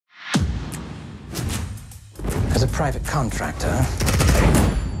As a private contractor,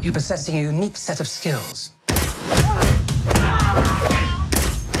 you possess a unique set of skills.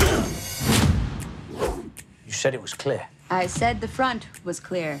 You said it was clear. I said the front was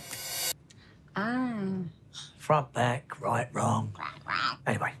clear. Front, back, right, wrong.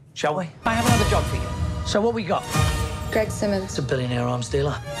 Anyway, shall we? I have another job for you. So what we got? Greg Simmons. It's a billionaire arms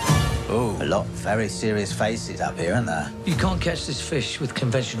dealer. Oh, a lot of very serious faces up here, aren't there? You can't catch this fish with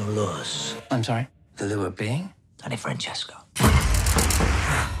conventional lures. I'm sorry? The lure being? Danny Francesco.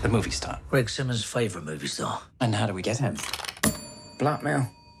 The movie star. Greg Simmons' favourite movie star. And how do we get him? Blackmail.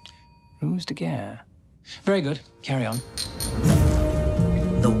 Ruse de Guerre. Very good. Carry on.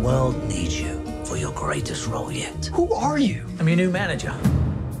 The world needs you for your greatest role yet. Who are you? I'm your new manager.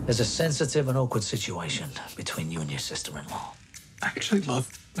 There's a sensitive and awkward situation between you and your sister-in-law. I actually love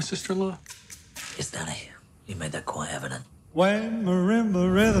my sister-in-law. Yes, Danny. You made that quite evident. When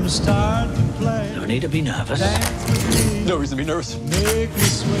marimba rhythms start to play, No need to be nervous. No reason to be nervous. make me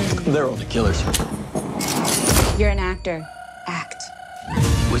swing. They're all the killers. You're an actor. Act.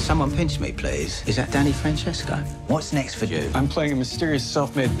 Would someone pinch me, please? Is that Danny Francesco? What's next for you? I'm playing a mysterious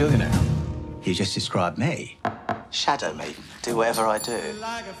self-made billionaire. You just described me. Shadow me. Do whatever I do.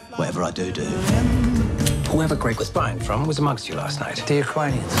 Whatever I do. Whoever Greg was buying from was amongst you last night. The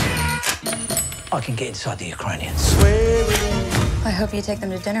Ukrainians. I can get inside the Ukrainians. I hope you take them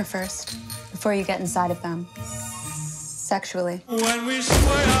to dinner first, before you get inside of them. Sexually. When we sway,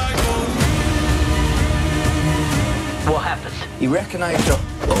 I What happened? You recognise your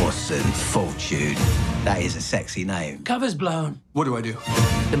Orson Fortune? That is a sexy name. Cover's blown. What do I do?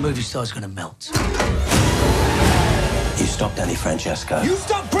 The movie star's gonna melt. You stop Danny Francesco. You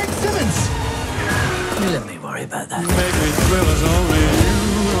stop Greg Simmons! You let me worry about that. Make me thrill as only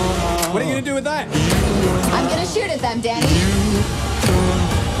you know how. What are you gonna do with that? I'm gonna shoot at them, Danny.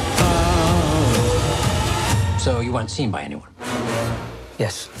 So you weren't seen by anyone?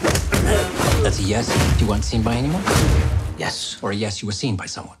 Yes. That's a yes. You weren't seen by anyone? Yes. Or a yes, you were seen by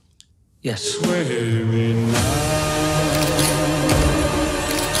someone? Yes. Sway me now.